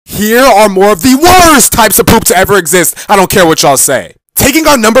here are more of the worst types of poop to ever exist. I don't care what y'all say. Taking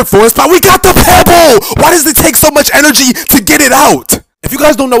our number 4 spot, we got the Pebble! Why does it take so much energy to get it out? If you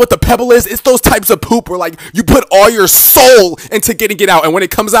guys don't know what the Pebble is, it's those types of poop where like you put all your soul into getting it out, and when it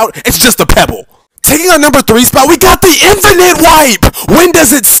comes out, it's just a pebble. Taking our number 3 spot, we got the Infinite Wipe! When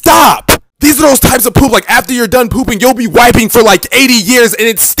does it stop? These are those types of poop, like after you're done pooping, you'll be wiping for like 80 years and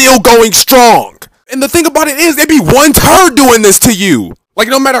it's still going strong. And the thing about it is, it'd be one turd doing this to you. Like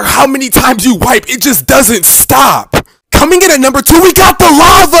no matter how many times you wipe, it just doesn't stop. Coming in at number 2, we got the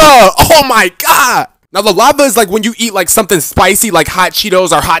lava! Oh my god! Now the lava is like when you eat like something spicy like hot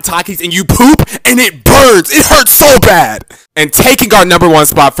Cheetos or hot Takis and you poop and it burns. It hurts so bad. And taking our number 1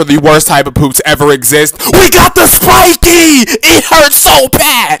 spot for the worst type of poop to ever exist, we got the spiky! It hurts so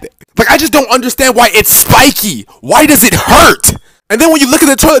bad! Like I just don't understand why it's spiky. Why does it hurt? And then when you look at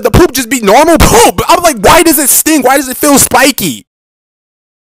the toilet, the poop just be normal poop. I'm like, why does it sting? Why does it feel spiky?